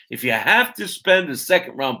pick. If you have to spend a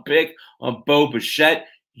second-round pick on Bo Bichette,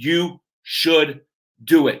 you should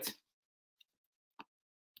do it.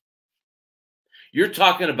 You're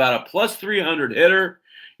talking about a plus 300 hitter.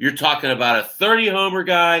 You're talking about a 30-homer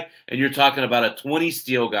guy, and you're talking about a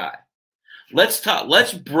 20-steal guy.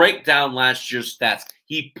 Let's break down last year's stats.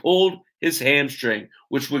 He pulled his hamstring,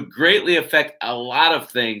 which would greatly affect a lot of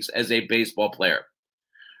things as a baseball player.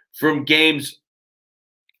 From games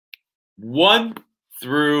 1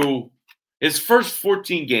 through his first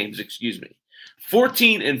 14 games,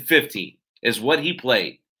 14 and 15 is what he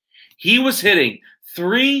played. He was hitting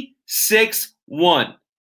 .361.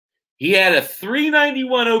 He had a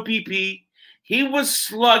 391 OPP. He was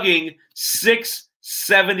slugging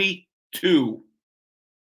 672.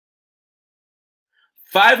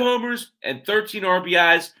 5 homers and 13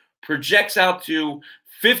 RBIs, projects out to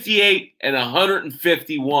 58 and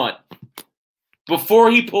 151 before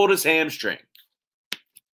he pulled his hamstring.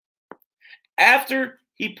 After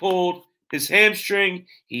he pulled his hamstring,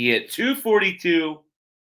 he hit 242,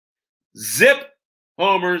 zip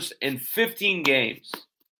homers in 15 games,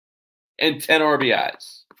 and 10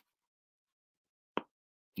 RBIs.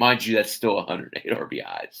 Mind you, that's still 108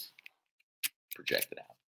 RBIs projected out.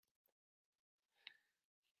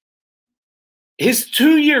 His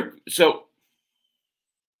 2-year, so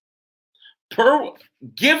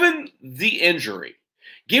given the injury,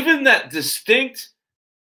 given that distinct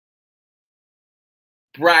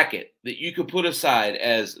bracket that you could put aside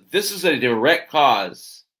as this is a direct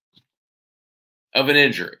cause of an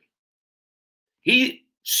injury, he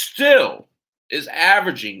still is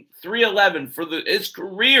averaging 311 for his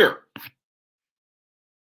career.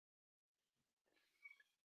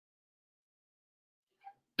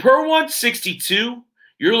 Per 162,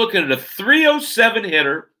 you're looking at a 307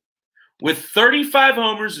 hitter with 35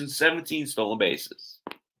 homers and 17 stolen bases.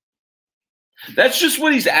 That's just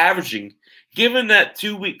what he's averaging, given that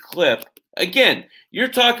 2-week clip. Again, you're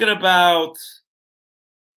talking about,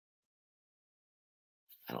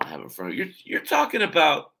 I don't have it in front of you. You're talking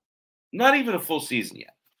about not even a full season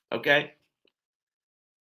yet, okay?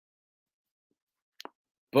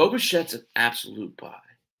 Bo Bichette's an absolute buy,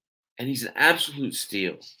 and he's an absolute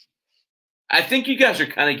steal. I think you guys are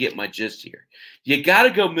kind of getting my gist here. You got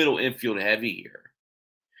to go middle infield heavy here,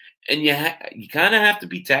 and you kind of have to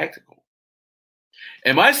be tactical.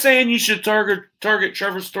 Am I saying you should target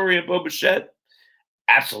Trevor Story and Bo Bichette?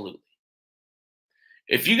 Absolutely.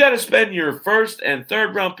 If you got to spend your first and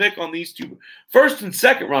second round pick on these two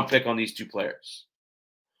players,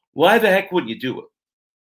 why the heck wouldn't you do it?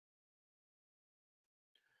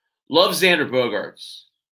 Love Xander Bogaerts.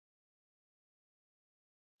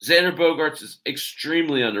 Xander Bogaerts is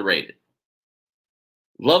extremely underrated.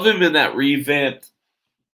 Love him in that revamped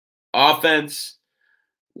offense.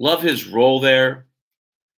 Love his role there.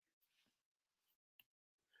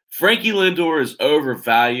 Frankie Lindor is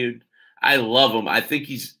overvalued. I love him. I think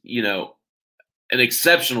he's, an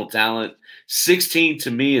exceptional talent. 16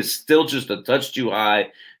 to me is still just a touch too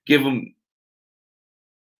high. Give him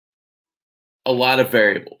a lot of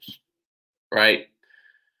variables, right?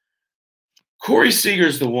 Corey Seager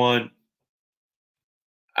is the one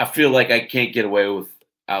I feel like I can't get away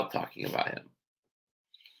without talking about him.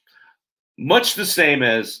 Much the same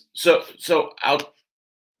as, so I'll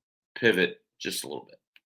pivot just a little bit.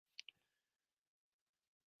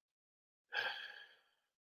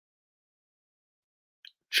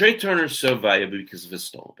 Trey Turner is so valuable because of his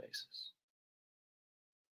stolen bases.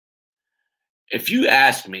 If you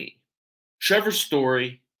ask me, Trevor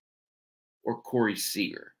Story or Corey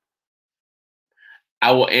Seager,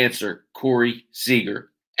 I will answer Corey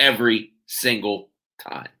Seager every single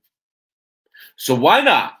time. So why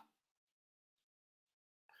not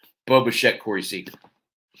Bo Bichette, Corey Seager?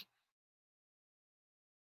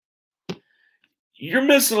 You're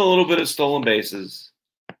missing a little bit of stolen bases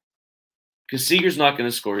because Seager's not going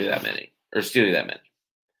to score you that many or steal you that many.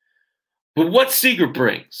 But what Seager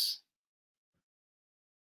brings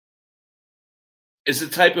is a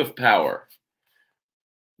type of power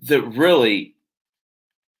that really,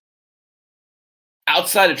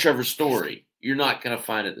 outside of Trevor Story, you're not going to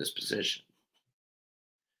find at this position.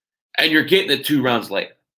 And you're getting it 2 rounds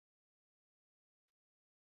later.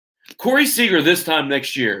 Corey Seager this time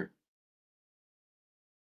next year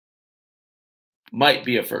might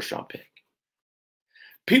be a first-round pick.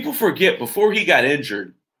 People forget before he got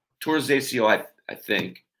injured towards the ACL, I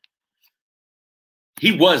think,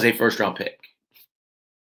 he was a first-round pick.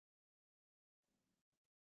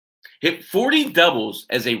 Hit 40 doubles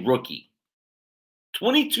as a rookie,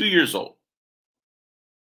 22 years old.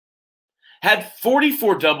 Had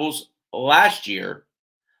 44 doubles last year,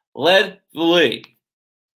 led the league.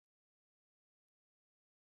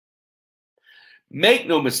 Make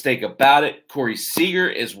no mistake about it, Corey Seager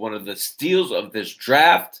is one of the steals of this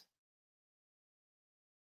draft.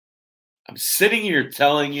 I'm sitting here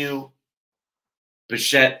telling you,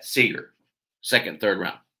 Bichette, Seager, second, third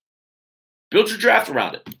round. Build your draft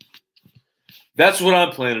around it. That's what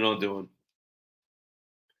I'm planning on doing.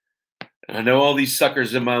 And I know all these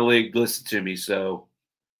suckers in my league listen to me, so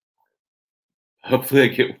hopefully I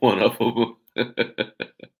get one of them.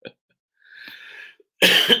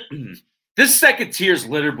 This second tier is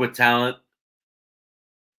littered with talent.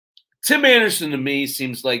 Tim Anderson, to me,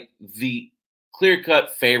 seems like the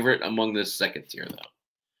clear-cut favorite among this second tier, though.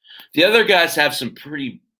 The other guys have some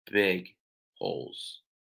pretty big holes,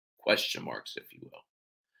 question marks, if you will.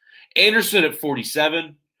 Anderson at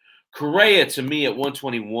 47. Correa, to me, at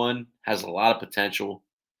 121, has a lot of potential,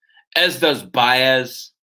 as does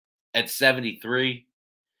Baez at 73.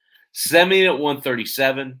 Semien at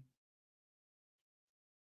 137.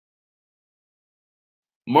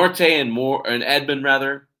 Marte and Edman,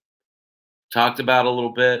 rather, talked about a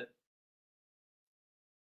little bit.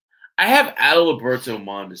 I have Adalberto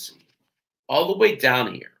Mondesi all the way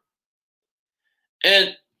down here.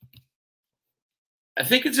 And I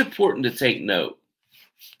think it's important to take note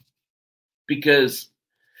because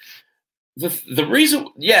the reason,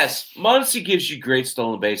 yes, Mondesi gives you great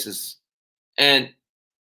stolen bases, and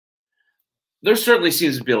there certainly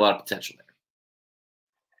seems to be a lot of potential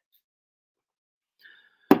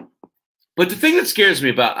there. But the thing that scares me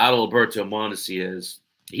about Adalberto Mondesi is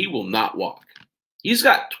he will not walk. He's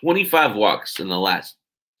got 25 walks in the last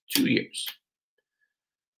 2 years.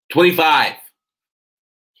 25.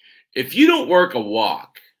 If you don't work a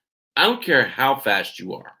walk, I don't care how fast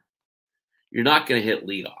you are, you're not going to hit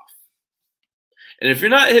leadoff. And if you're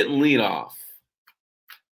not hitting leadoff,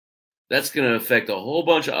 that's going to affect a whole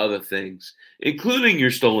bunch of other things, including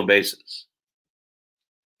your stolen bases.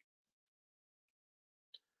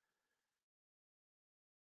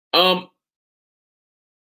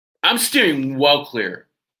 I'm steering well clear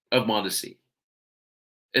of Mondesi,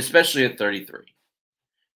 especially at 33.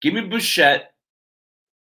 Give me Bichette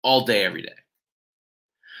all day, every day.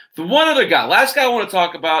 The one other guy, last guy I want to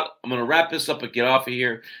talk about, I'm going to wrap this up and get off of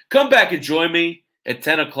here. Come back and join me at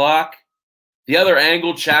 10 o'clock. The other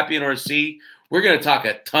angle, Chap and RC, we're going to talk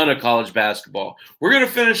a ton of college basketball. We're going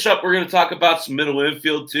to finish up. We're going to talk about some middle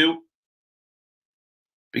infield too,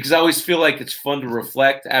 because I always feel like it's fun to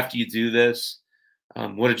reflect after you do this.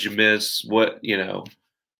 What did you miss? What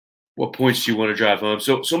points do you want to drive home?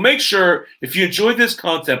 So make sure, if you enjoyed this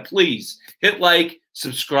content, please hit like,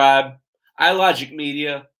 subscribe. iLogic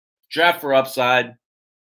Media, Draft for Upside,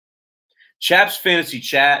 Chap's Fantasy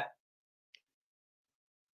Chat,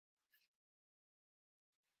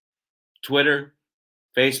 Twitter,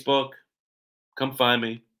 Facebook. Come find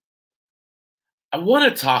me. I want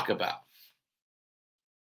to talk about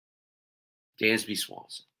Dansby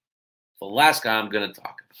Swanson, the last guy I'm going to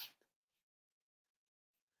talk about.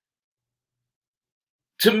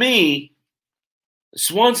 To me,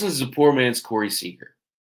 Swanson is a poor man's Corey Seager.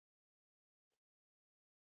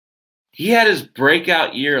 He had his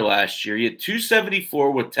breakout year last year. He had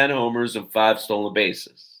 274 with 10 homers and 5 stolen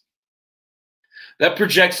bases. That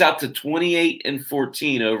projects out to 28 and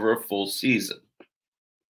 14 over a full season.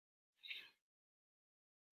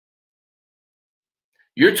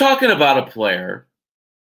 You're talking about a player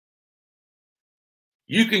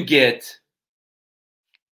you can get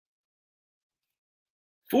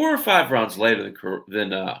 4 or 5 rounds later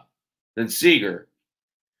than Seager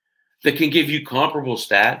that can give you comparable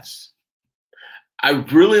stats. I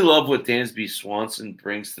really love what Dansby Swanson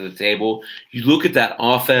brings to the table. You look at that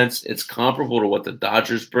offense, it's comparable to what the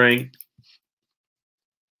Dodgers bring.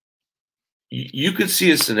 You could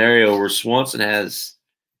see a scenario where Swanson has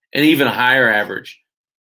an even higher average.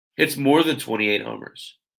 It's more than 28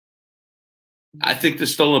 homers. I think the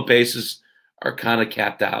stolen bases are kind of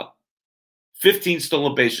capped out. 15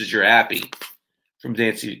 stolen bases, you're happy from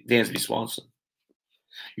Dansby Swanson.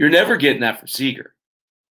 You're never getting that from Seager.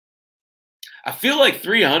 I feel like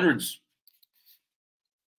 300's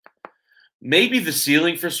maybe the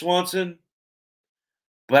ceiling for Swanson,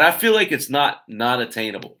 but I feel like it's not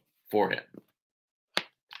attainable for him.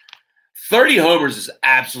 30 homers is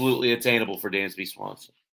absolutely attainable for Dansby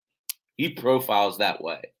Swanson. He profiles that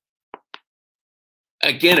way.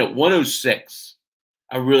 Again, at 106,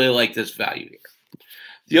 I really like this value here.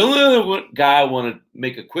 The only other guy I want to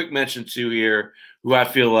make a quick mention to here, who I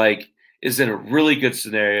feel like is in a really good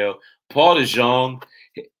scenario, Paul DeJong,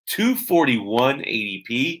 241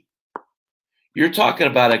 ADP. You're talking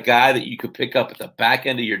about a guy that you could pick up at the back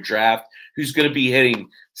end of your draft who's going to be hitting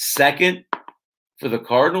second for the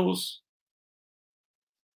Cardinals.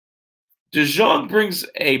 DeJong brings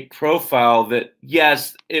a profile that,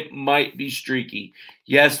 yes, it might be streaky.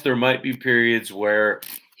 Yes, there might be periods where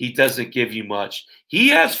he doesn't give you much. He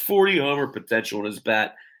has 40 homer potential in his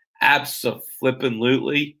bat.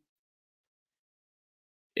 Abso-flippin-lutely.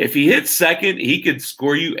 If he hits second, he could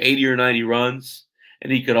score you 80 or 90 runs,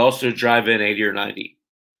 and he could also drive in 80 or 90.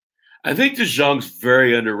 I think DeJong's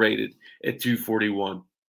very underrated at 241.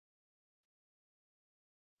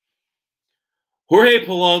 Jorge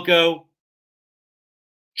Polanco,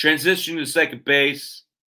 transitioning to second base.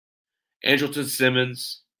 Andrelton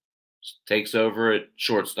Simmons. takes over at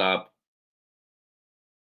shortstop.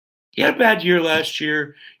 He had a bad year last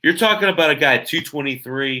year. You're talking about a guy at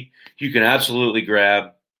 223 you can absolutely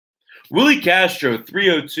grab. Willie Castro,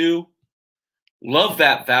 302. Love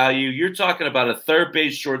that value. You're talking about a third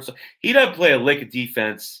base shortstop. He doesn't play a lick of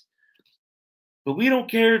defense, but we don't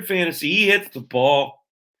care in fantasy. He hits the ball,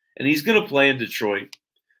 and he's going to play in Detroit.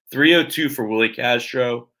 302 for Willie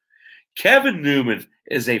Castro. Kevin Newman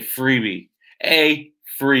is a freebie. A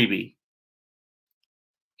freebie.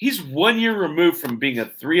 He's 1 year removed from being a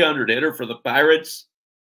 300 hitter for the Pirates.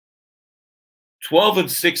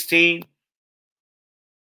 12-16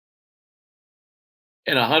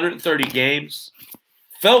 in 130 games.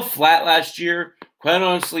 Fell flat last year. Quite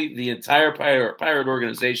honestly, the entire Pirate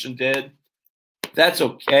organization did. That's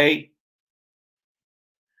okay.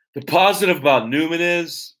 The positive about Newman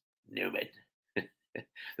is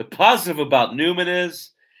the positive about Newman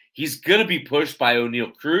is he's going to be pushed by O'Neal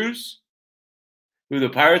Cruz, who the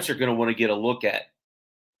Pirates are going to want to get a look at.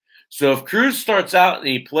 So if Cruz starts out and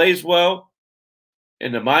he plays well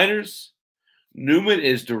in the minors, Newman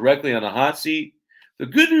is directly on the hot seat. The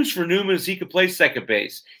good news for Newman is he can play second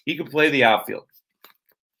base. He can play the outfield.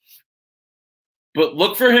 But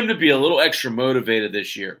look for him to be a little extra motivated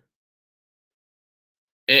this year.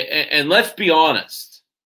 And let's be honest.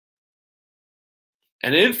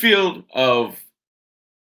 An infield of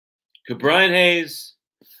Brian Hayes,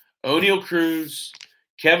 O'Neal Cruz,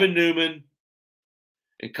 Kevin Newman,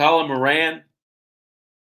 and Colin Moran,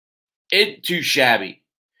 it's too shabby.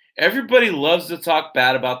 Everybody loves to talk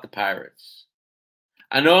bad about the Pirates.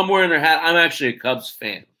 I know I'm wearing their hat. I'm actually a Cubs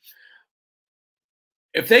fan.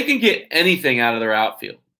 If they can get anything out of their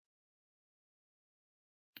outfield,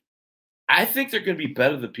 I think they're going to be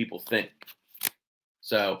better than people think.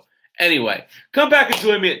 So, anyway, come back and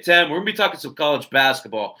join me at 10. We're going to be talking some college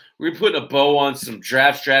basketball. We're going to be putting a bow on some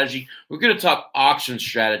draft strategy. We're going to talk auction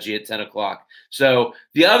strategy at 10 o'clock. So,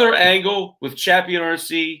 the other angle with Chappie and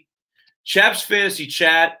RC, Chap's Fantasy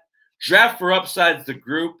Chat, Draft for Upsides, the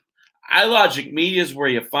group. iLogic Media is where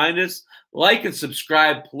you find us. Like and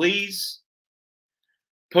subscribe, please.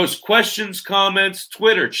 Post questions, comments,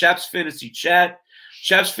 Twitter, Chaps Fantasy Chat,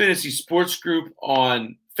 Chaps Fantasy Sports Group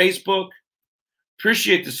on Facebook.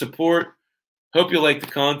 Appreciate the support. Hope you like the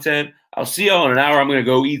content. I'll see y'all in an hour. I'm going to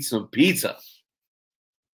go eat some pizza.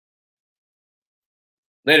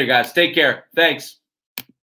 Later, guys. Take care. Thanks.